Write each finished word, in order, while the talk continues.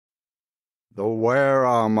The Where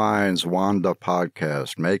Our Minds Wander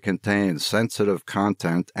podcast may contain sensitive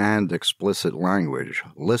content and explicit language.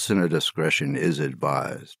 Listener discretion is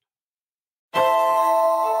advised.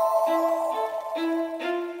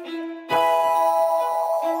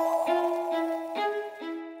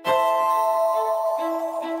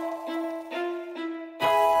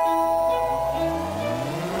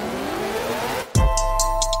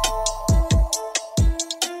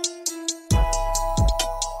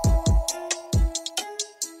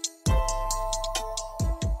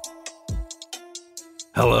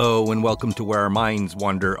 Hello and welcome to Where Our Minds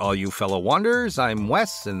Wander, all you fellow wanderers. I'm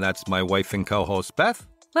Wes, and that's my wife and co-host, Beth.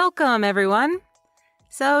 Welcome, everyone.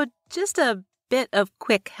 So, just a bit of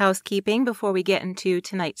quick housekeeping before we get into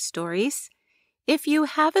tonight's stories. If you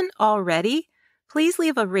haven't already, please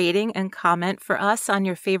leave a rating and comment for us on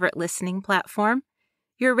your favorite listening platform.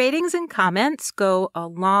 Your ratings and comments go a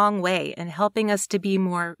long way in helping us to be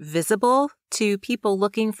more visible to people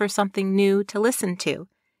looking for something new to listen to.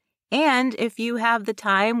 And if you have the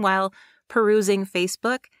time while perusing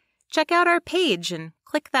Facebook, check out our page and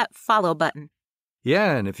click that follow button.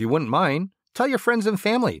 Yeah, and if you wouldn't mind, tell your friends and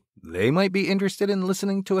family. They might be interested in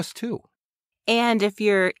listening to us too. And if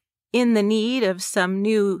you're in the need of some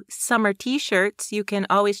new summer t-shirts, you can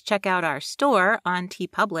always check out our store on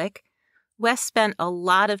TeePublic. Wes spent a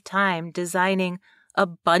lot of time designing a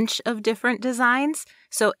bunch of different designs,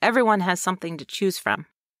 so everyone has something to choose from.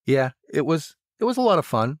 Yeah, it was a lot of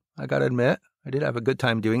fun. I gotta admit, I did have a good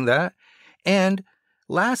time doing that. And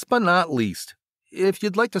last but not least, if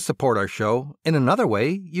you'd like to support our show in another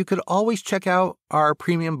way, you could always check out our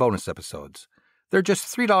premium bonus episodes. They're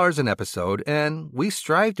just $3 an episode, and we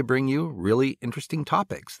strive to bring you really interesting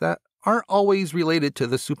topics that aren't always related to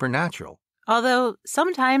the supernatural. Although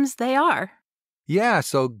sometimes they are. Yeah,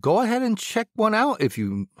 so go ahead and check one out if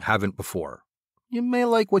you haven't before. You may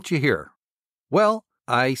like what you hear. Well,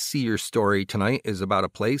 I see your story tonight is about a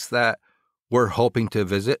place that we're hoping to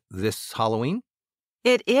visit this Halloween.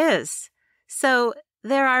 It is. So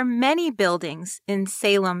there are many buildings in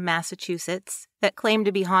Salem, Massachusetts that claim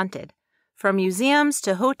to be haunted, from museums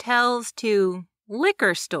to hotels to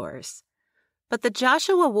liquor stores. But the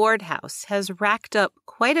Joshua Ward House has racked up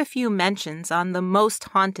quite a few mentions on the most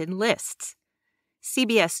haunted lists.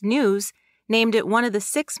 CBS News named it one of the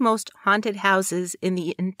 6 most haunted houses in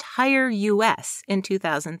the entire U.S. in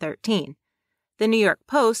 2013. The New York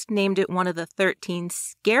Post named it one of the 13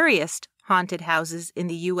 scariest haunted houses in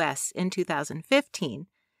the U.S. in 2015.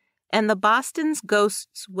 And the Boston's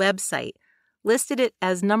Ghosts website listed it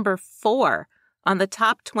as number 4 on the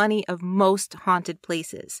top 20 of most haunted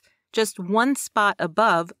places, just one spot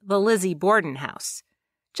above the Lizzie Borden house,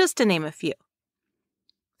 just to name a few.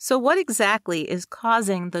 So what exactly is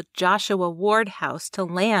causing the Joshua Ward House to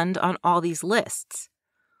land on all these lists?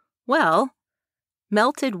 Well,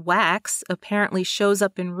 melted wax apparently shows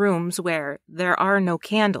up in rooms where there are no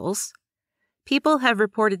candles. People have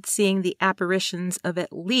reported seeing the apparitions of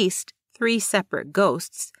at least 3 separate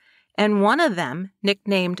ghosts, and one of them,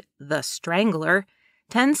 nicknamed the Strangler,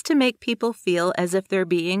 tends to make people feel as if they're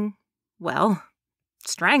being, well,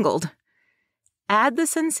 strangled. Add the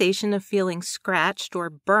sensation of feeling scratched or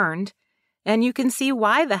burned, and you can see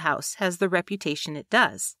why the house has the reputation it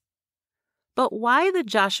does. But why the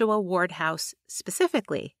Joshua Ward House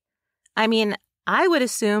specifically? I mean, I would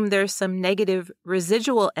assume there's some negative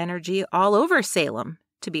residual energy all over Salem,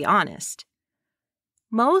 to be honest.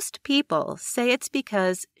 Most people say it's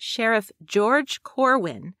because Sheriff George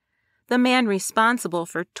Corwin, the man responsible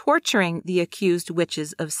for torturing the accused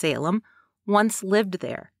witches of Salem, once lived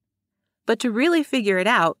there. But to really figure it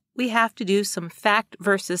out, we have to do some fact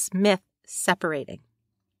versus myth separating.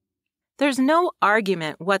 There's no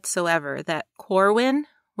argument whatsoever that Corwin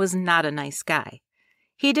was not a nice guy.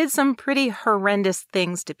 He did some pretty horrendous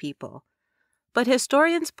things to people. But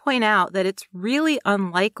historians point out that it's really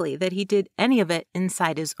unlikely that he did any of it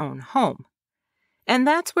inside his own home. And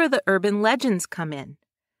that's where the urban legends come in.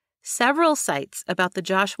 Several sites about the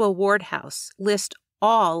Joshua Ward House list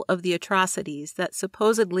all of the atrocities that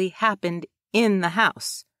supposedly happened in the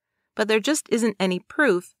house, but there just isn't any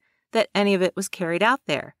proof that any of it was carried out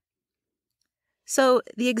there. So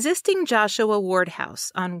the existing Joshua Ward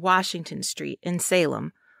House on Washington Street in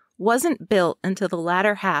Salem wasn't built until the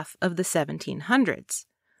latter half of the 1700s.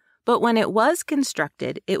 But when it was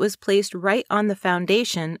constructed, it was placed right on the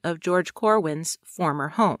foundation of George Corwin's former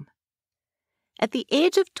home. At the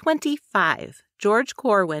age of 25, George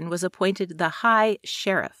Corwin was appointed the High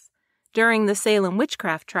Sheriff during the Salem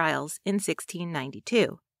witchcraft trials in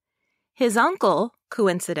 1692. His uncle,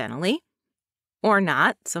 coincidentally, or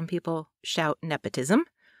not, some people shout nepotism,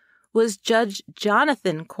 was Judge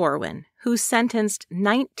Jonathan Corwin, who sentenced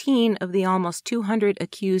 19 of the almost 200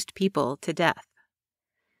 accused people to death.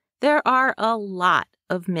 There are a lot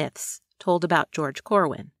of myths told about George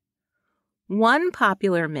Corwin. One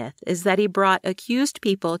popular myth is that he brought accused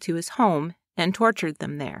people to his home and tortured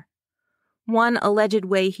them there. One alleged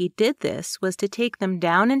way he did this was to take them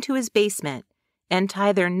down into his basement and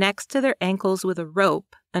tie their necks to their ankles with a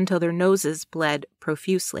rope until their noses bled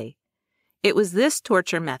profusely. It was this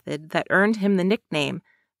torture method that earned him the nickname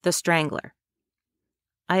the Strangler.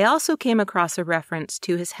 I also came across a reference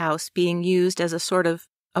to his house being used as a sort of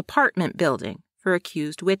apartment building for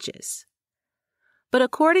accused witches. But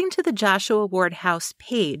according to the Joshua Ward House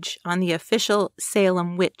page on the official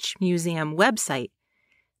Salem Witch Museum website,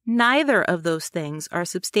 neither of those things are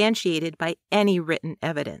substantiated by any written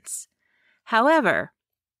evidence. However,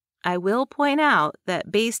 I will point out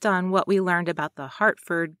that based on what we learned about the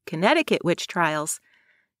Hartford, Connecticut witch trials,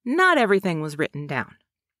 not everything was written down.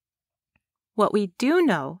 What we do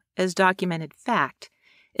know as documented fact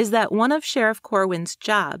is that one of Sheriff Corwin's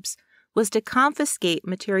jobs was to confiscate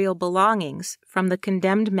material belongings from the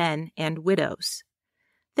condemned men and widows.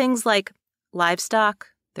 Things like livestock,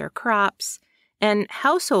 their crops, and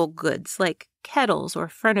household goods like kettles or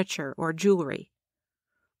furniture or jewelry.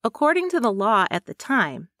 According to the law at the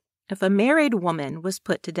time, if a married woman was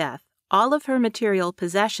put to death, all of her material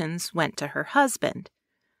possessions went to her husband.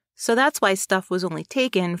 So that's why stuff was only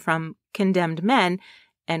taken from condemned men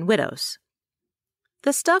and widows.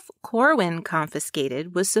 The stuff Corwin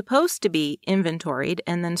confiscated was supposed to be inventoried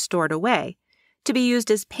and then stored away, to be used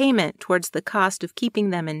as payment towards the cost of keeping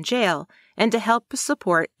them in jail and to help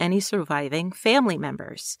support any surviving family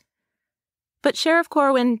members. But Sheriff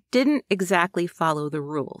Corwin didn't exactly follow the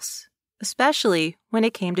rules, especially when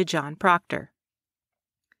it came to John Proctor.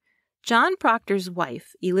 John Proctor's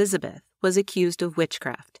wife, Elizabeth, was accused of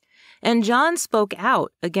witchcraft, and John spoke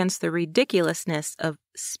out against the ridiculousness of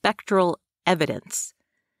spectral evidence.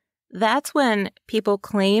 That's when people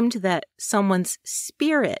claimed that someone's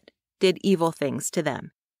spirit did evil things to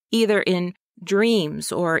them, either in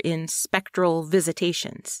dreams or in spectral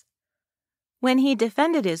visitations. When he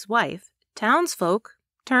defended his wife, townsfolk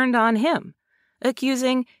turned on him,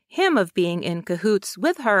 accusing him of being in cahoots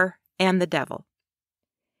with her and the devil.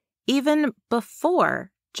 Even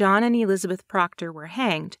before John and Elizabeth Proctor were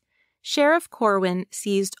hanged, Sheriff Corwin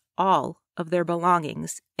seized all of their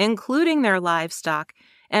belongings, including their livestock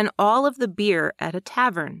and all of the beer at a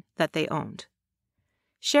tavern that they owned.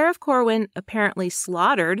 Sheriff Corwin apparently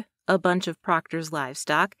slaughtered a bunch of Proctor's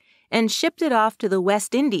livestock and shipped it off to the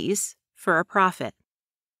West Indies for a profit.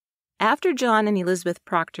 After John and Elizabeth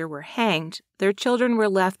Proctor were hanged, their children were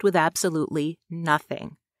left with absolutely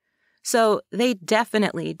nothing. So they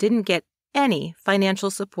definitely didn't get any financial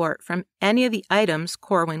support from any of the items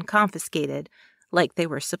Corwin confiscated like they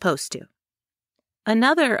were supposed to.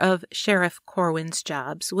 Another of Sheriff Corwin's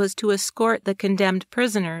jobs was to escort the condemned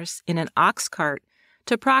prisoners in an ox cart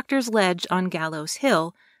to Proctor's Ledge on Gallows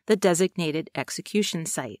Hill, the designated execution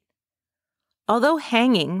site. Although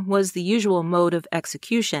hanging was the usual mode of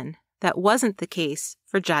execution, that wasn't the case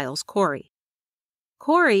for Giles Corey.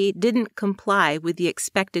 Corey didn't comply with the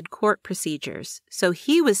expected court procedures, so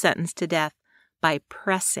he was sentenced to death by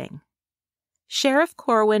pressing. Sheriff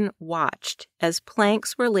Corwin watched as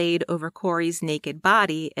planks were laid over Corey's naked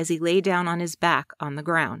body as he lay down on his back on the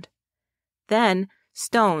ground. Then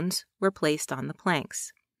stones were placed on the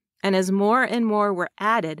planks, and as more and more were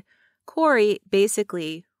added, Corey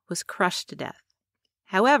basically was crushed to death.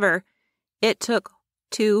 However, it took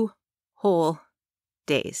 2 whole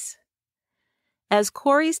days. As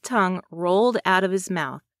Corey's tongue rolled out of his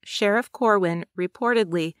mouth, Sheriff Corwin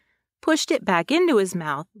reportedly pushed it back into his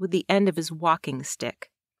mouth with the end of his walking stick.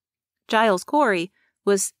 Giles Corey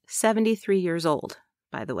was 73 years old,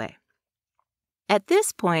 by the way. At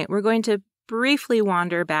this point, we're going to briefly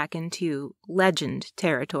wander back into legend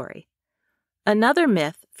territory. Another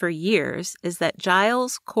myth for years is that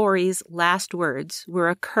Giles Corey's last words were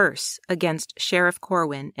a curse against Sheriff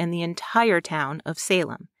Corwin and the entire town of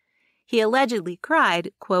Salem. He allegedly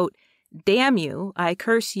cried, quote, "Damn you, I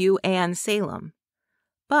curse you and Salem."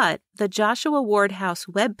 But the Joshua Ward House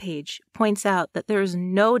webpage points out that there is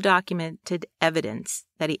no documented evidence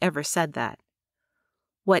that he ever said that.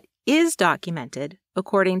 What is documented,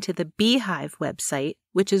 according to the Beehive website,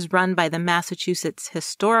 which is run by the Massachusetts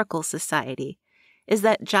Historical Society, is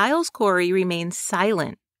that Giles Corey remained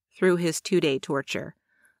silent through his 2-day torture,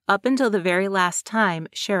 up until the very last time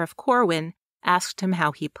Sheriff Corwin asked him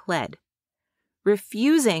how he pled.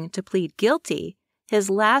 Refusing to plead guilty, his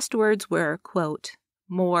last words were, quote,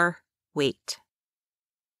 "More weight."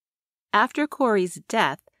 After Corey's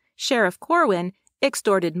death, Sheriff Corwin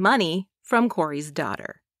extorted money from Corey's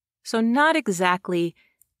daughter. So not exactly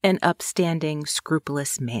an upstanding,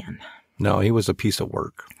 scrupulous man. No, he was a piece of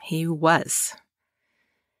work. He was.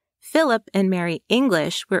 Philip and Mary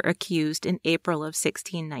English were accused in April of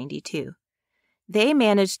 1692. They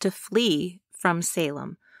managed to flee from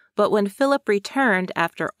Salem, but when Philip returned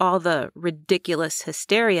after all the ridiculous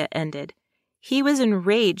hysteria ended, he was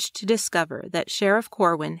enraged to discover that Sheriff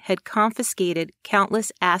Corwin had confiscated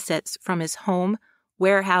countless assets from his home,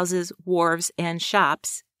 warehouses, wharves, and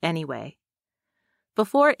shops anyway.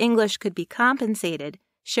 Before English could be compensated,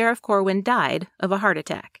 Sheriff Corwin died of a heart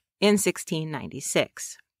attack in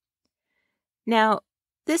 1696. Now,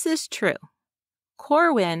 this is true.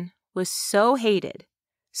 Corwin was so hated,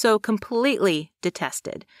 so completely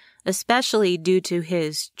detested, especially due to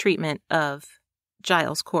his treatment of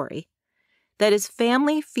Giles Corey, that his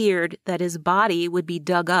family feared that his body would be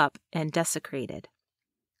dug up and desecrated.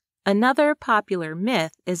 Another popular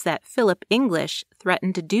myth is that Philip English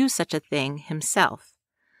threatened to do such a thing himself.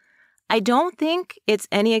 I don't think it's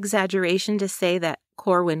any exaggeration to say that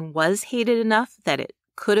Corwin was hated enough that it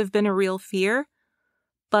could have been a real fear,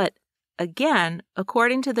 but again,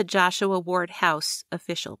 according to the Joshua Ward House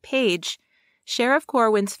official page, Sheriff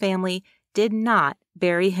Corwin's family did not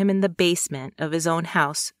bury him in the basement of his own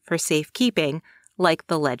house for safekeeping like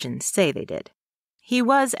the legends say they did. He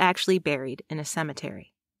was actually buried in a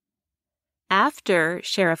cemetery. After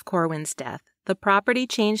Sheriff Corwin's death, the property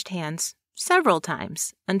changed hands several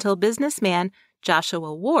times until businessman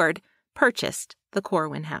Joshua Ward purchased the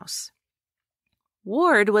Corwin house.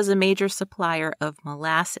 Ward was a major supplier of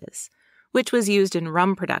molasses, which was used in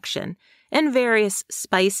rum production, and various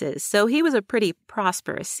spices, so he was a pretty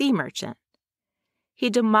prosperous sea merchant. He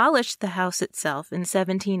demolished the house itself in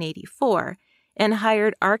 1784 and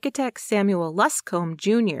hired architect Samuel Luscombe,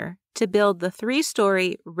 Jr. to build the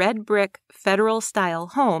 3-story red brick Federal-style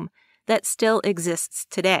home that still exists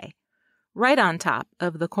today, right on top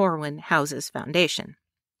of the Corwin house's foundation.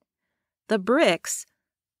 The bricks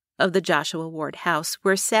of the Joshua Ward house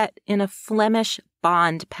were set in a Flemish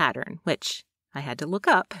bond pattern, which I had to look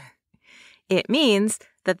up. It means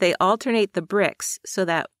that they alternate the bricks so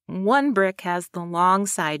that one brick has the long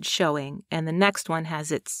side showing and the next one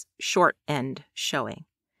has its short end showing.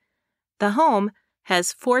 The home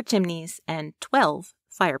has 4 chimneys and 12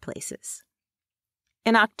 fireplaces.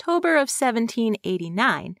 In October of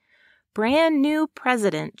 1789, brand new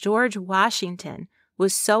President George Washington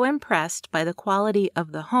was so impressed by the quality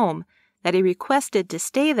of the home that he requested to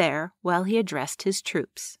stay there while he addressed his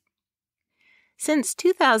troops. Since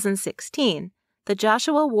 2016, the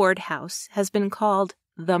Joshua Ward House has been called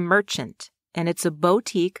The Merchant, and it's a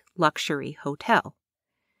boutique luxury hotel.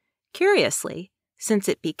 Curiously, since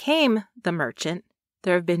it became The Merchant,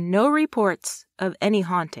 there have been no reports of any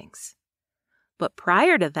hauntings. But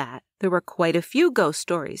prior to that, there were quite a few ghost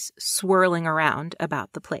stories swirling around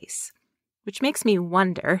about the place, which makes me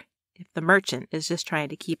wonder if The Merchant is just trying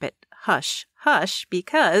to keep it hush-hush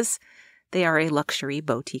because they are a luxury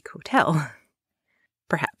boutique hotel.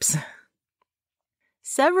 Perhaps.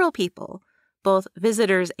 Several people, both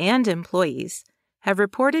visitors and employees, have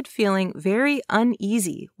reported feeling very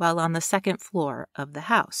uneasy while on the second floor of the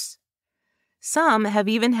house. Some have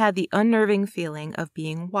even had the unnerving feeling of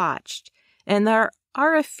being watched, and there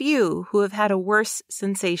are a few who have had a worse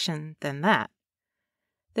sensation than that.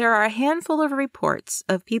 There are a handful of reports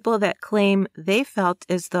of people that claim they felt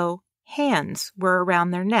as though hands were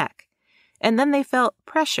around their neck, and then they felt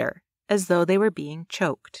pressure as though they were being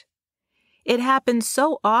choked. It happened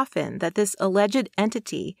so often that this alleged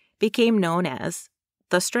entity became known as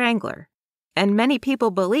the Strangler, and many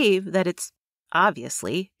people believe that it's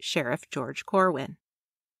obviously Sheriff George Corwin.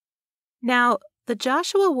 Now, the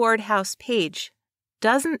Joshua Ward House page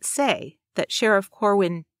doesn't say that Sheriff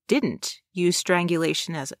Corwin didn't use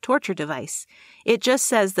strangulation as a torture device. It just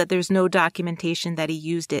says that there's no documentation that he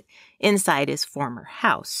used it inside his former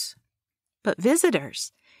house. But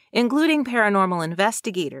visitors, including paranormal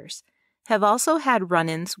investigators, have also had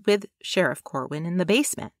run-ins with Sheriff Corwin in the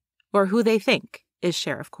basement, or who they think is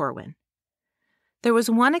Sheriff Corwin. There was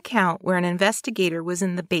one account where an investigator was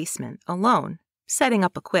in the basement alone, setting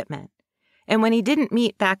up equipment, and when he didn't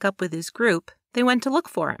meet back up with his group, they went to look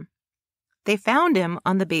for him. They found him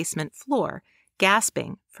on the basement floor,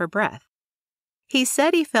 gasping for breath. He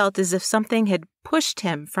said he felt as if something had pushed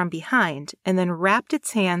him from behind and then wrapped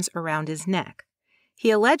its hands around his neck. He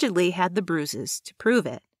allegedly had the bruises to prove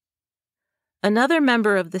it. Another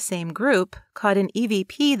member of the same group caught an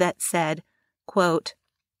EVP that said, quote,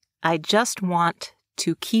 "I just want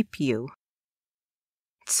to keep you."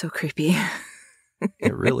 It's so creepy.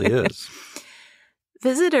 It really is.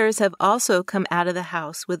 Visitors have also come out of the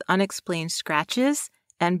house with unexplained scratches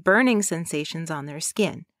and burning sensations on their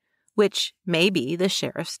skin, which may be the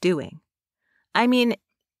sheriff's doing. I mean,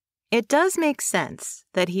 it does make sense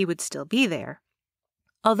that he would still be there,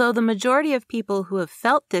 although the majority of people who have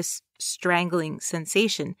felt this strangling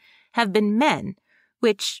sensation have been men,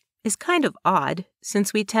 which is kind of odd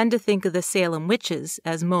since we tend to think of the Salem witches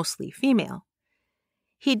as mostly female.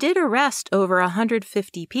 He did arrest over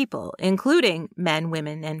 150 people, including men,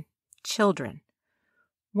 women, and children.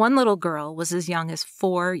 One little girl was as young as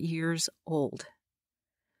 4 years old.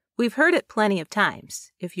 We've heard it plenty of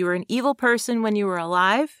times. If you were an evil person when you were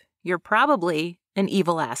alive, you're probably an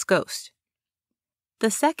evil-ass ghost.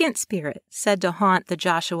 The second spirit said to haunt the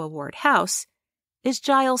Joshua Ward house is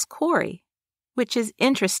Giles Corey, which is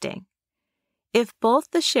interesting. If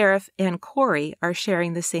both the sheriff and Corey are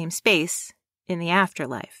sharing the same space in the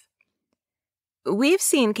afterlife. We've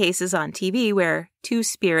seen cases on TV where two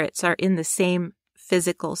spirits are in the same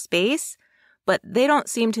physical space, but they don't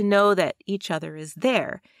seem to know that each other is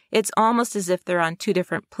there. It's almost as if they're on two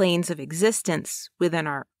different planes of existence within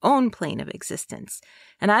our own plane of existence.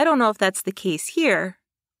 And I don't know if that's the case here,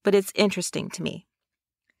 but it's interesting to me.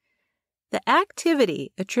 The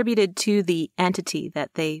activity attributed to the entity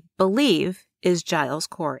that they believe is Giles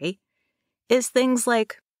Corey is things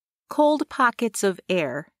like cold pockets of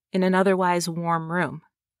air in an otherwise warm room,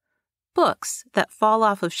 books that fall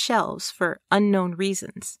off of shelves for unknown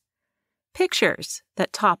reasons, pictures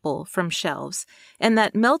that topple from shelves, and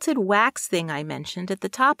that melted wax thing I mentioned at the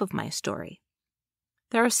top of my story.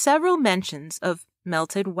 There are several mentions of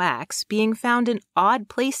melted wax being found in odd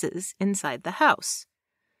places inside the house,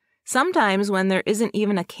 sometimes when there isn't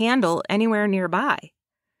even a candle anywhere nearby.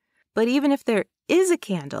 But even if there is a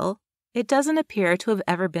candle, it doesn't appear to have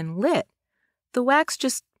ever been lit. The wax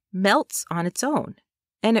just melts on its own,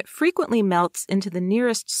 and it frequently melts into the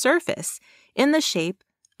nearest surface in the shape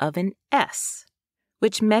of an S,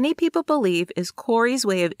 which many people believe is Corey's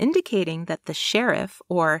way of indicating that the sheriff,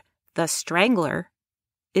 or the strangler,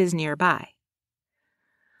 is nearby.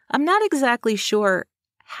 I'm not exactly sure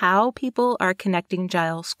how people are connecting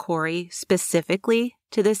Giles Corey specifically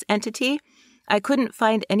to this entity. I couldn't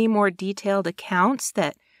find any more detailed accounts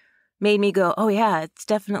that made me go, oh yeah, it's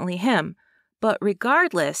definitely him. But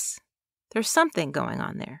regardless, there's something going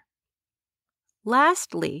on there.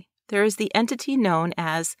 Lastly, there is the entity known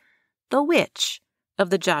as the witch of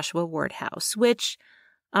the Joshua Ward house, which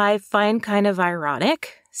I find kind of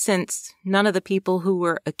ironic since none of the people who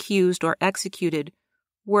were accused or executed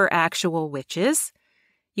were actual witches.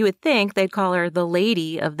 You would think they'd call her the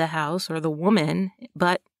lady of the house or the woman,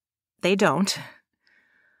 but they don't.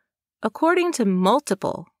 According to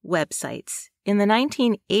multiple websites, in the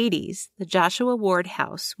 1980s, the Joshua Ward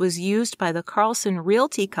house was used by the Carlson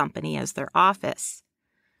Realty Company as their office.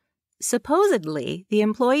 Supposedly, the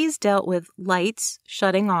employees dealt with lights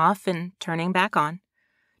shutting off and turning back on,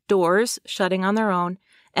 doors shutting on their own,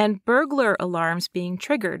 and burglar alarms being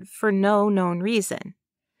triggered for no known reason.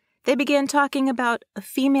 They began talking about a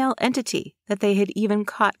female entity that they had even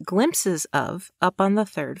caught glimpses of up on the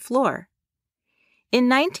 3rd floor. In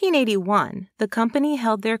 1981, the company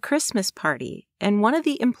held their Christmas party, and one of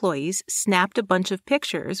the employees snapped a bunch of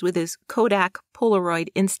pictures with his Kodak Polaroid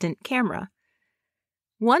instant camera.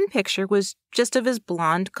 One picture was just of his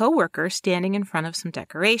blonde coworker standing in front of some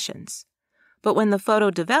decorations. But when the photo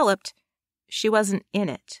developed, she wasn't in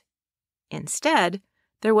it. Instead,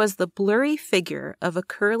 there was the blurry figure of a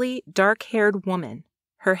curly, dark-haired woman,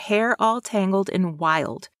 her hair all tangled and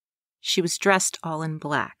wild. She was dressed all in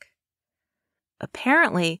black.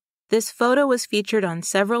 Apparently, this photo was featured on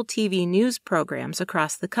several TV news programs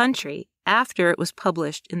across the country after it was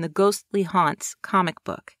published in the Ghostly Haunts comic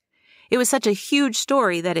book. It was such a huge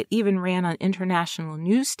story that it even ran on international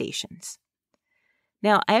news stations.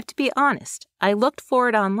 Now, I have to be honest, I looked for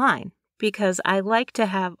it online because I like to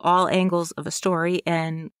have all angles of a story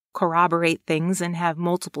and corroborate things and have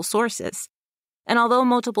multiple sources. And although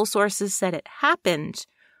multiple sources said it happened,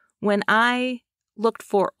 when I looked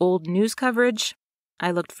for old news coverage,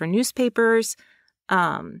 I looked for newspapers,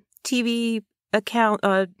 TV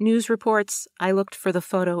news reports, I looked for the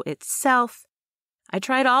photo itself. I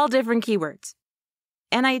tried all different keywords.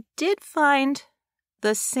 And I did find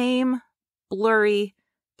the same blurry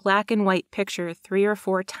black and white picture 3 or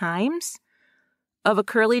 4 times of a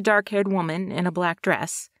curly dark-haired woman in a black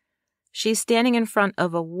dress. She's standing in front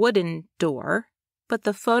of a wooden door, but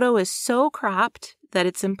the photo is so cropped that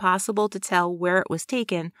it's impossible to tell where it was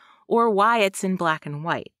taken or why it's in black and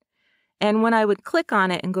white. And when I would click on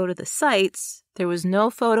it and go to the sites, there was no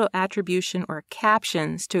photo attribution or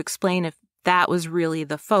captions to explain if that was really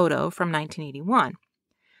the photo from 1981.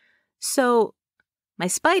 So my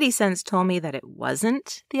spidey sense told me that it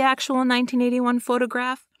wasn't the actual 1981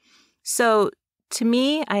 photograph. So to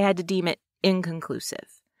me, I had to deem it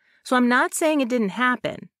inconclusive. So I'm not saying it didn't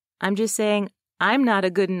happen. I'm just saying I'm not a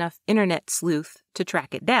good enough internet sleuth to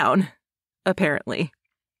track it down, apparently.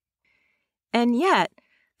 And yet,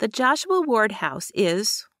 the Joshua Ward house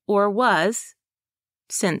is, or was,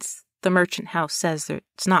 since the Merchant House says that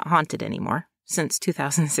it's not haunted anymore, since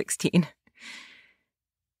 2016.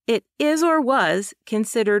 It is or was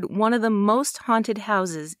considered one of the most haunted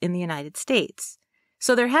houses in the United States.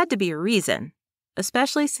 So there had to be a reason,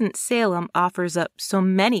 especially since Salem offers up so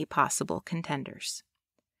many possible contenders.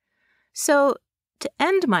 So, to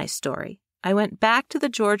end my story, I went back to the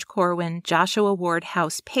George Corwin Joshua Ward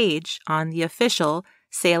House page on the official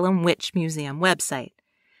Salem Witch Museum website.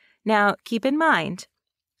 Now, keep in mind,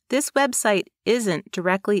 this website isn't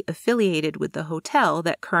directly affiliated with the hotel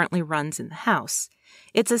that currently runs in the house.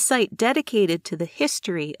 It's a site dedicated to the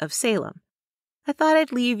history of Salem. I thought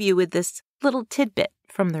I'd leave you with this little tidbit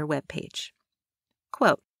from their webpage.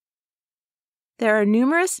 Quote, "There are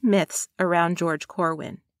numerous myths around George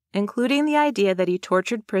Corwin, including the idea that he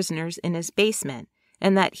tortured prisoners in his basement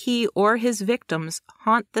and that he or his victims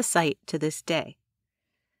haunt the site to this day.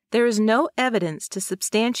 There is no evidence to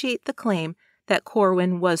substantiate the claim that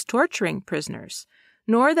Corwin was torturing prisoners,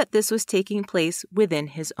 nor that this was taking place within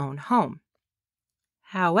his own home.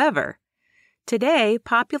 However, today,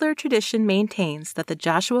 popular tradition maintains that the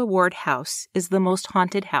Joshua Ward house is the most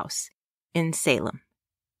haunted house in Salem."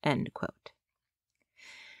 End quote.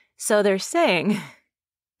 So they're saying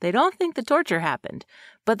they don't think the torture happened,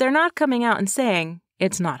 but they're not coming out and saying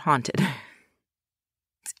it's not haunted.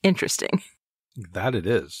 It's interesting. That it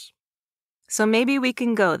is. So maybe we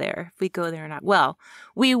can go there if we go there in October. Well,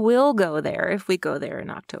 we will go there if we go there in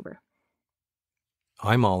October.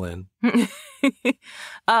 I'm all in.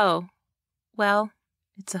 Oh, well,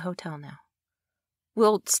 it's a hotel now.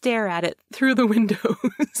 We'll stare at it through the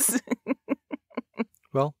windows.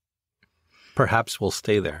 Well, perhaps we'll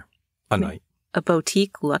stay there a night. A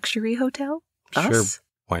boutique luxury hotel? Sure, Us?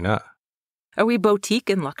 why not? Are we boutique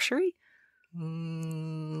and luxury?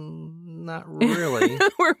 Not really.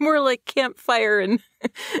 We're more like campfire and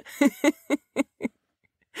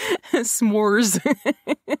s'mores.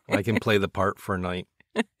 I can play the part for a night.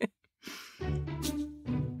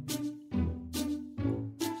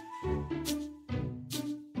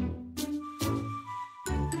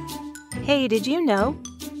 Hey, did you know?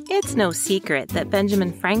 It's no secret that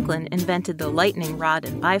Benjamin Franklin invented the lightning rod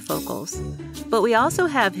and bifocals, but we also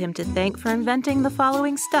have him to thank for inventing the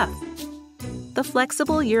following stuff. The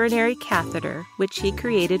flexible urinary catheter, which he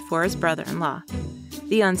created for his brother-in-law.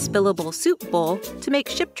 The unspillable soup bowl to make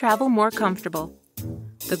ship travel more comfortable.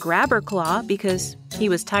 The grabber claw because he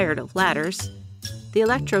was tired of ladders. The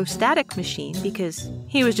electrostatic machine because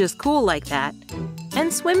he was just cool like that.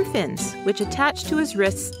 And swim fins, which attached to his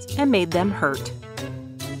wrists and made them hurt.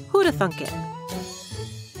 Who'da thunk it?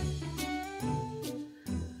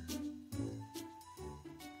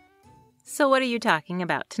 So what are you talking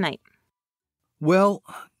about tonight? Well,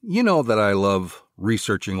 you know that I love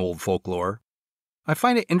researching old folklore. I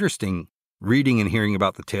find it interesting reading and hearing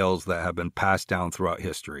about the tales that have been passed down throughout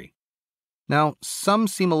history. Now, some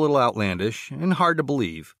seem a little outlandish and hard to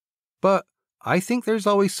believe, but I think there's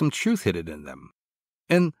always some truth hidden in them.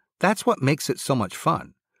 And that's what makes it so much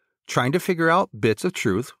fun, trying to figure out bits of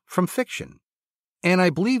truth from fiction. And I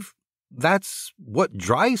believe that's what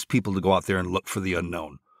drives people to go out there and look for the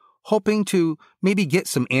unknown, hoping to maybe get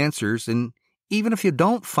some answers. And even if you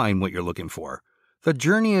don't find what you're looking for, the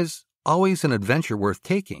journey is always an adventure worth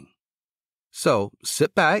taking. So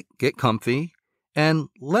sit back, get comfy, and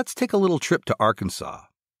let's take a little trip to Arkansas.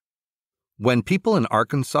 When people in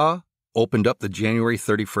Arkansas opened up the January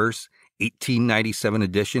 31st, 1897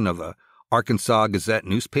 edition of the Arkansas Gazette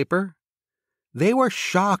newspaper, they were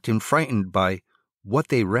shocked and frightened by what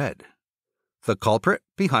they read. The culprit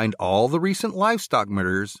behind all the recent livestock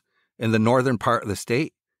murders in the northern part of the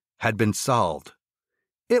state had been solved.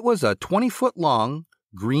 It was a 20-foot-long,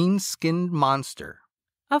 green-skinned monster.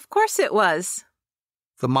 Of course it was.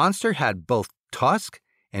 The monster had both tusk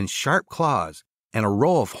and sharp claws and a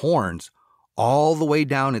row of horns all the way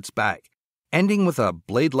down its back, ending with a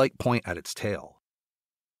blade-like point at its tail.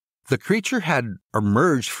 The creature had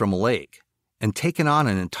emerged from a lake and taken on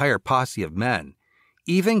an entire posse of men,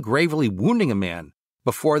 even gravely wounding a man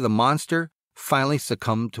before the monster finally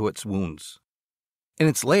succumbed to its wounds. In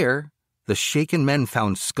its lair, the shaken men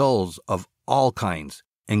found skulls of all kinds,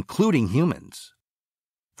 including humans.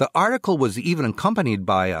 The article was even accompanied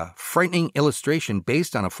by a frightening illustration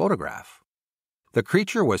based on a photograph. The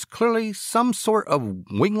creature was clearly some sort of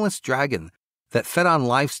wingless dragon that fed on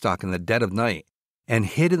livestock in the dead of night and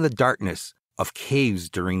hid in the darkness of caves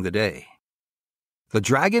during the day. The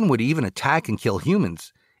dragon would even attack and kill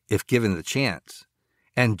humans if given the chance.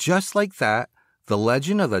 And just like that, the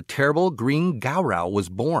legend of the terrible green Gowrow was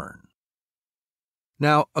born.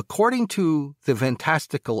 Now, according to the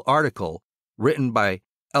fantastical article written by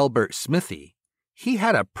Albert Smithy, he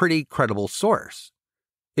had a pretty credible source.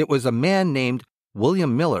 It was a man named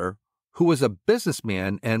William Miller, who was a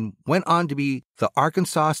businessman and went on to be the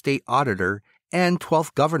Arkansas State Auditor and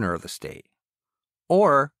 12th governor of the state.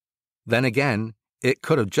 Or, then again, it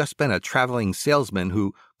could have just been a traveling salesman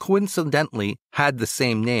who coincidentally had the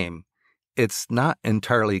same name. It's not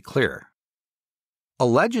entirely clear.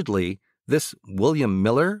 Allegedly, this William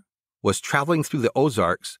Miller was traveling through the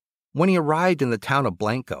Ozarks when he arrived in the town of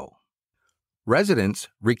Blanco. Residents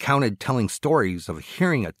recounted telling stories of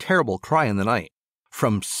hearing a terrible cry in the night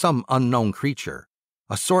from some unknown creature,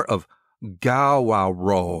 a sort of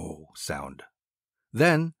Gowrow sound.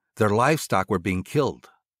 Then their livestock were being killed.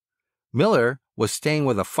 Miller was staying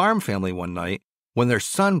with a farm family one night when their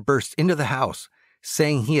son burst into the house,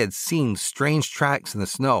 saying he had seen strange tracks in the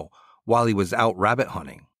snow while he was out rabbit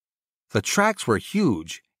hunting. The tracks were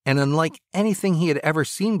huge and unlike anything he had ever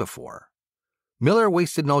seen before. Miller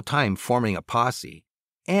wasted no time forming a posse,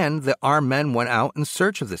 and the armed men went out in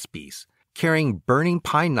search of this beast, carrying burning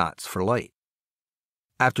pine knots for light.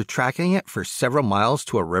 After tracking it for several miles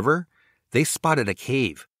to a river, they spotted a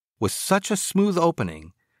cave with such a smooth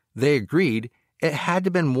opening, they agreed it had to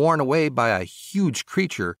have been worn away by a huge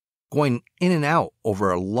creature going in and out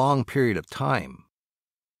over a long period of time.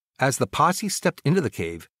 As the posse stepped into the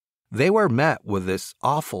cave, they were met with this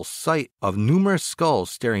awful sight of numerous skulls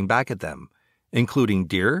staring back at them, including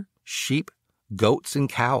deer, sheep, goats, and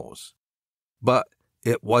cows. But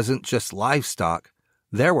it wasn't just livestock.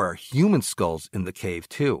 There were human skulls in the cave,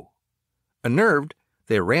 too. Unnerved,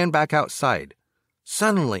 they ran back outside.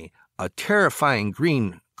 Suddenly, a terrifying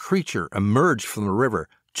green creature emerged from the river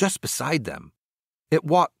just beside them. It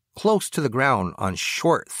walked close to the ground on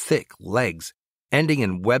short, thick legs, ending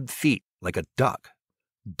in webbed feet like a duck.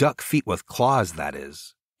 Duck feet with claws, that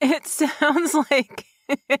is. It sounds like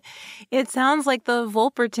the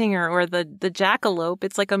Wolpertinger or the jackalope.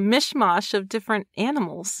 It's like a mishmash of different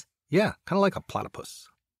animals. Yeah, kind of like a platypus.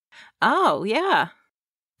 Oh, yeah.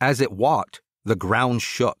 As it walked, the ground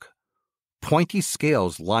shook. Pointy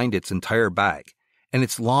scales lined its entire back, and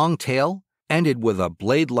its long tail ended with a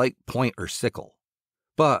blade-like point or sickle.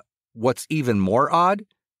 But what's even more odd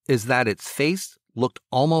is that its face looked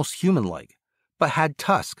almost human-like, but had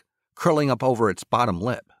tusks curling up over its bottom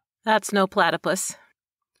lip. That's no platypus.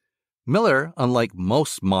 Miller, unlike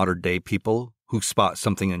most modern-day people who spot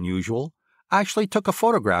something unusual, actually took a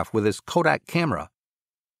photograph with his Kodak camera,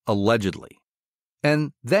 allegedly.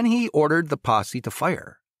 And then he ordered the posse to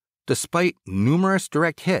fire. Despite numerous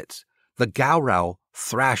direct hits, the Gowrow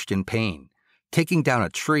thrashed in pain, taking down a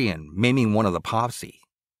tree and maiming one of the posse.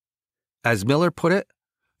 As Miller put it,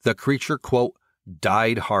 the creature, quote,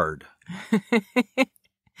 died hard. Do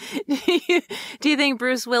you think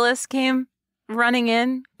Bruce Willis came running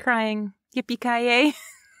in, crying, yippee-ki-yay?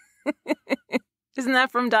 Isn't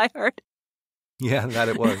that from Die Hard? Yeah, that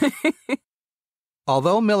it was.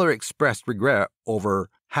 Although Miller expressed regret over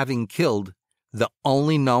having killed the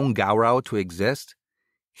only known Gowrow to exist,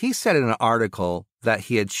 he said in an article that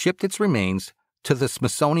he had shipped its remains to the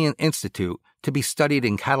Smithsonian Institute to be studied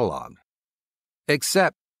and cataloged.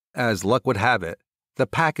 Except, as luck would have it, the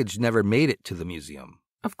package never made it to the museum.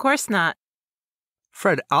 Of course not.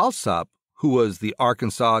 Fred Alsop, who was the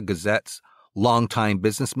Arkansas Gazette's longtime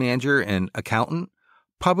business manager and accountant,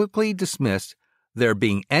 publicly dismissed there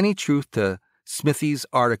being any truth to Smithy's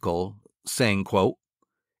article, saying, quote,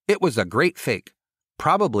 "It was a great fake,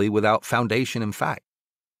 probably without foundation in fact,"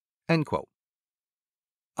 end quote.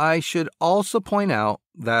 I should also point out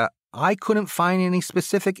that I couldn't find any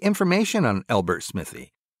specific information on Albert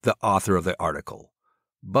Smithy, the author of the article,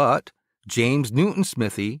 but James Newton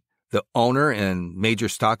Smithy, the owner and major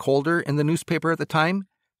stockholder in the newspaper at the time,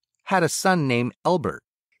 had a son named Albert.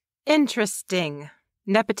 Interesting.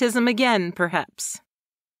 Nepotism again, perhaps.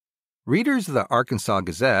 Readers of the Arkansas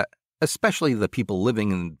Gazette, especially the people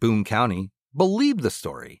living in Boone County, believed the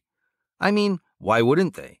story. I mean, why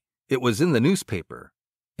wouldn't they? It was in the newspaper,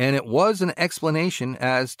 and it was an explanation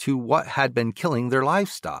as to what had been killing their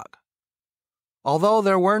livestock. Although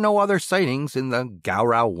there were no other sightings and the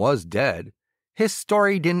Gowrow was dead, his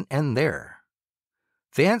story didn't end there.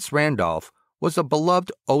 Vance Randolph was a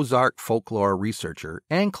beloved Ozark folklore researcher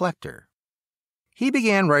and collector. He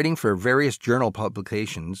began writing for various journal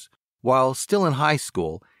publications while still in high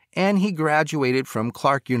school, and he graduated from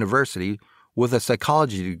Clark University with a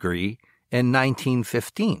psychology degree in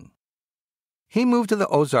 1915. He moved to the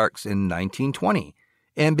Ozarks in 1920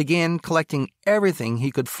 and began collecting everything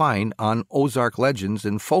he could find on Ozark legends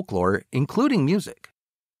and folklore, including music.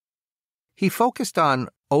 He focused on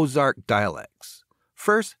Ozark dialects,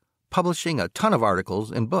 first publishing a ton of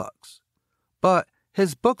articles and books. But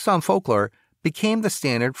his books on folklore became the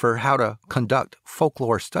standard for how to conduct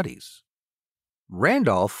folklore studies.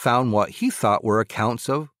 Randolph found what he thought were accounts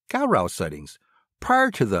of Gowrow sightings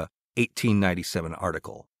prior to the 1897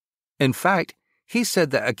 article. In fact, he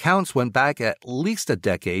said that accounts went back at least a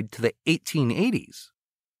decade to the 1880s.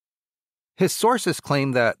 His sources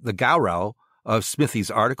claim that the Gowrow of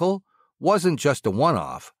Smithy's article wasn't just a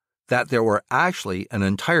one-off, that there were actually an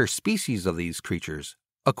entire species of these creatures,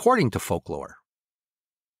 according to folklore.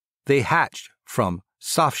 They hatched from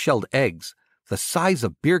soft-shelled eggs the size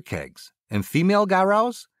of beer kegs, and female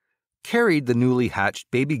Gowrows carried the newly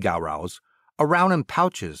hatched baby Gowrows around in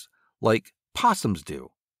pouches like possums do.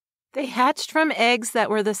 They hatched from eggs that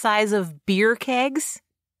were the size of beer kegs?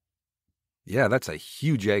 Yeah, that's a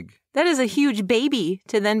huge egg. That is a huge baby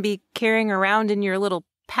to then be carrying around in your little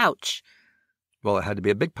pouch. Well, it had to be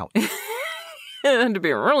a big pouch. It had to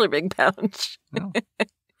be a really big pouch. No.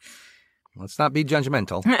 Let's not be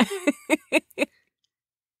judgmental.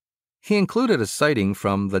 He included a sighting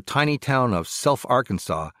from the tiny town of Self,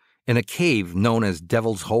 Arkansas, in a cave known as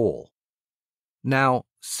Devil's Hole. Now,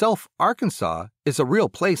 Self, Arkansas is a real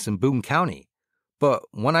place in Boone County, but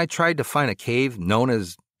when I tried to find a cave known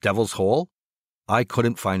as Devil's Hole, I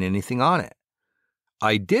couldn't find anything on it.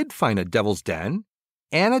 I did find a Devil's Den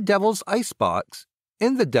and a Devil's Icebox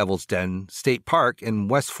in the Devil's Den State Park in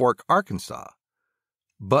West Fork, Arkansas.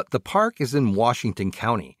 But the park is in Washington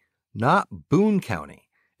County, not Boone County,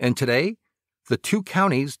 and today, the two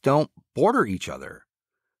counties don't border each other.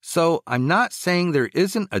 So I'm not saying there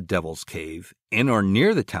isn't a Devil's Cave in or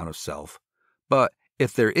near the town of Self, but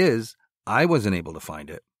if there is, I wasn't able to find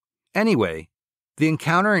it. Anyway, the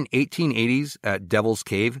encounter in 1880s at Devil's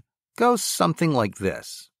Cave goes something like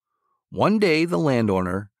this. One day, the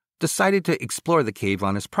landowner decided to explore the cave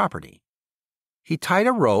on his property. He tied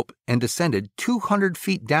a rope and descended 200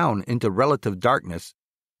 feet down into relative darkness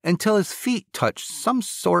until his feet touched some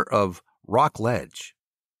sort of rock ledge.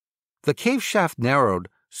 The cave shaft narrowed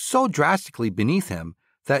so drastically beneath him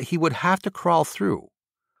that he would have to crawl through.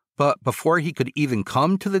 But before he could even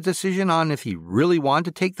come to the decision on if he really wanted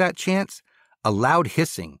to take that chance, a loud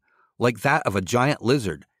hissing, like that of a giant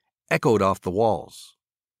lizard, echoed off the walls.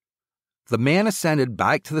 The man ascended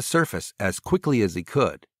back to the surface as quickly as he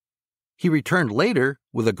could. He returned later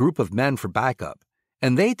with a group of men for backup,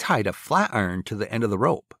 and they tied a flat iron to the end of the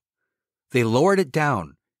rope. They lowered it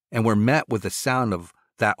down and were met with the sound of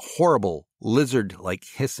that horrible lizard-like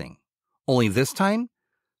hissing. Only this time,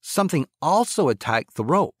 something also attacked the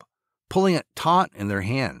rope, pulling it taut in their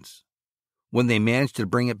hands. When they managed to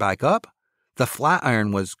bring it back up, the flat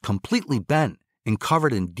iron was completely bent and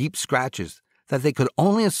covered in deep scratches that they could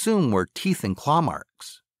only assume were teeth and claw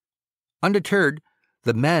marks. Undeterred,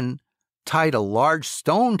 the men tied a large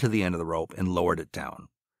stone to the end of the rope and lowered it down.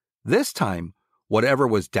 This time, whatever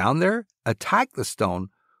was down there attacked the stone,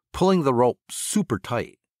 pulling the rope super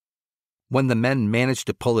tight. When the men managed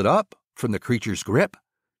to pull it up from the creature's grip,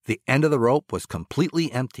 the end of the rope was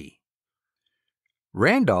completely empty.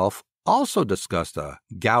 Randolph also discussed a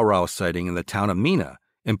Gowrow sighting in the town of Mena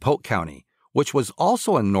in Polk County, which was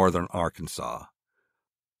also in northern Arkansas.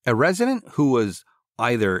 A resident who was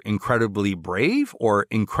either incredibly brave or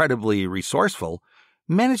incredibly resourceful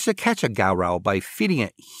managed to catch a Gowrow by feeding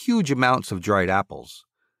it huge amounts of dried apples.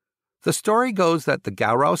 The story goes that the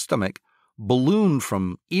Gowrow's stomach ballooned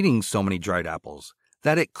from eating so many dried apples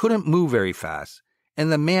that it couldn't move very fast,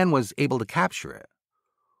 and the man was able to capture it.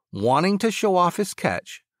 Wanting to show off his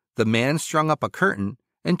catch, the man strung up a curtain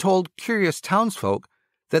and told curious townsfolk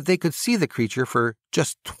that they could see the creature for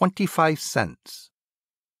just 25 cents.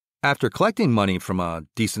 After collecting money from a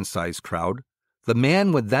decent-sized crowd, the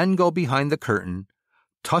man would then go behind the curtain,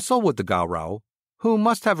 tussle with the Gowrow, who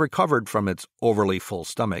must have recovered from its overly full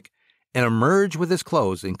stomach, and emerge with his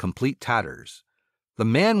clothes in complete tatters. The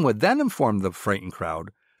man would then inform the frightened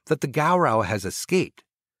crowd that the Gowrow has escaped.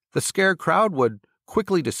 The scared crowd would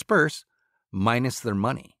quickly disperse, minus their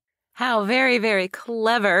money. How very, very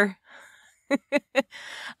clever.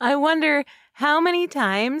 I wonder how many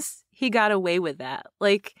times he got away with that.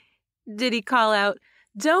 Like, did he call out,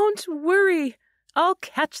 "Don't worry, I'll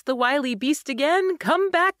catch the wily beast again. Come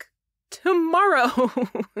back tomorrow."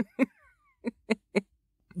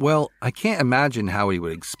 Well, I can't imagine how he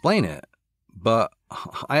would explain it, but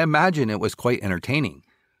I imagine it was quite entertaining.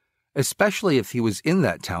 Especially if he was in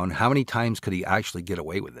that town, how many times could he actually get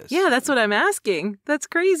away with this? Yeah, that's what I'm asking. That's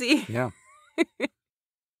crazy. Yeah.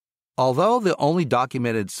 Although the only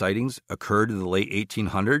documented sightings occurred in the late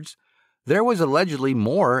 1800s, there was allegedly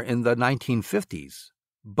more in the 1950s.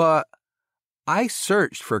 But I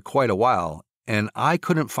searched for quite a while, and I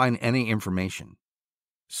couldn't find any information.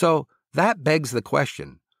 So that begs the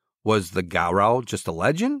question, was the Gowrow just a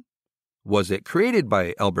legend? Was it created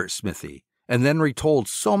by Albert Smithy and then retold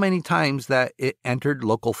so many times that it entered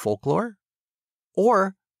local folklore?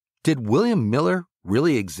 Or did William Miller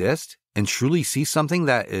really exist and truly see something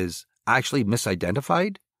that is actually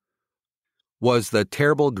misidentified? Was the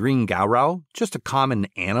terrible green Gowrow just a common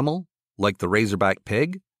animal, like the razorback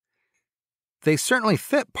pig? They certainly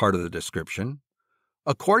fit part of the description.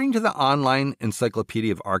 According to the online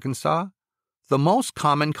Encyclopedia of Arkansas, the most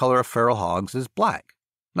common color of feral hogs is black,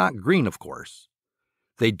 not green, of course.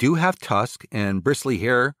 They do have tusk and bristly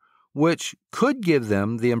hair, which could give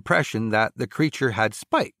them the impression that the creature had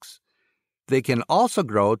spikes. They can also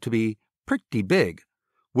grow to be pretty big,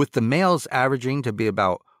 with the males averaging to be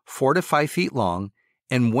about 4 to 5 feet long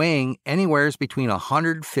and weighing anywhere between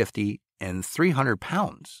 150 and 300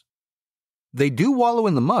 pounds. They do wallow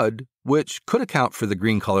in the mud, which could account for the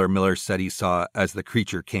green color Miller said he saw as the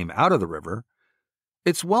creature came out of the river.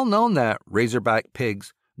 It's well known that razorback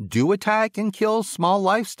pigs do attack and kill small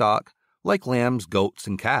livestock like lambs, goats,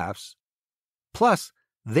 and calves. Plus,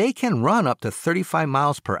 they can run up to 35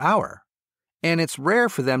 miles per hour, and it's rare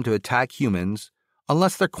for them to attack humans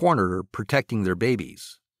unless they're cornered or protecting their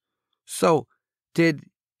babies. So, did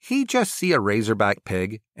he just see a razorback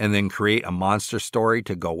pig and then create a monster story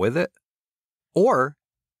to go with it? Or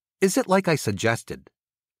is it like I suggested?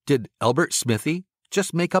 Did Albert Smithy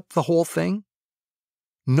just make up the whole thing?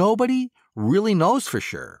 Nobody really knows for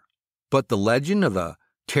sure, but the legend of the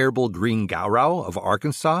terrible green Gowrow of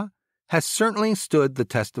Arkansas has certainly stood the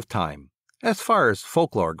test of time, as far as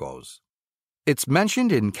folklore goes. It's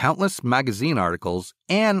mentioned in countless magazine articles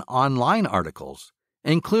and online articles,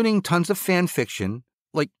 including tons of fan fiction,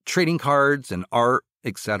 like trading cards and art,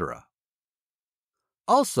 etc.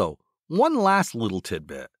 Also, one last little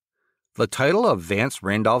tidbit. The title of Vance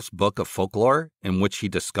Randolph's book of folklore, in which he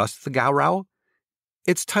discussed the Gowrow,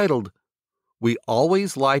 it's titled, We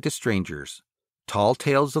Always Lie to Strangers, Tall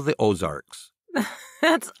Tales of the Ozarks.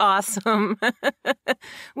 That's awesome.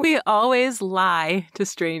 We always lie to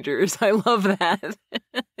strangers. I love that.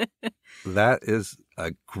 That is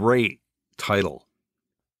a great title.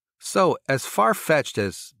 So, as far-fetched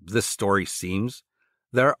as this story seems,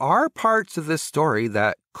 there are parts of this story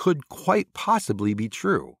that could quite possibly be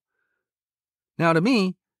true. Now, to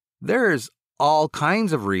me, there's all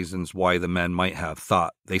kinds of reasons why the men might have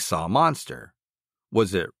thought they saw a monster.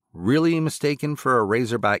 Was it really mistaken for a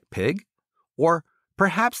razorback pig? Or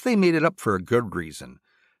perhaps they made it up for a good reason.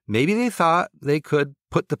 Maybe they thought they could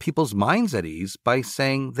put the people's minds at ease by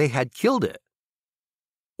saying they had killed it.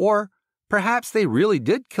 Or perhaps they really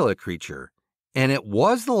did kill a creature, and it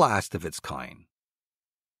was the last of its kind.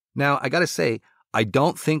 Now, I gotta say, I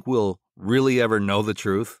don't think we'll really ever know the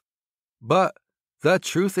truth. But the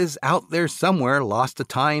truth is out there somewhere, lost to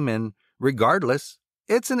time, and regardless,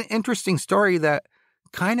 it's an interesting story that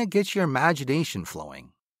kind of gets your imagination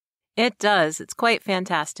flowing. It does. It's quite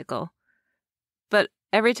fantastical. But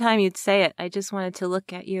every time you'd say it, I just wanted to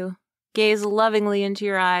look at you, gaze lovingly into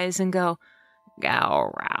your eyes, and go,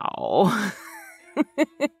 Gowrow.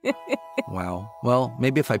 Wow. Well,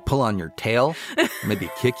 maybe if I pull on your tail, maybe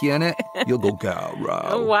kick you in it, you'll go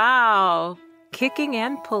Gowrow. Wow. Kicking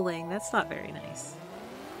and pulling. That's not very nice.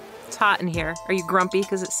 It's hot in here. Are you grumpy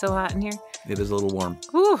because it's so hot in here? It is a little warm.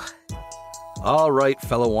 Whew. All right,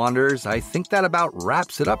 fellow wanderers, I think that about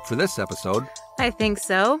wraps it up for this episode. I think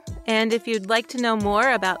so. And if you'd like to know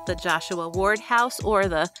more about the Joshua Ward House or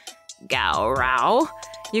the Gowrow,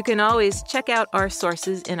 you can always check out our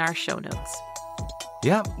sources in our show notes.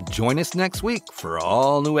 Yeah, join us next week for an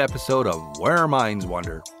all-new episode of Where Our Minds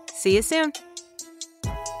Wander. See you soon.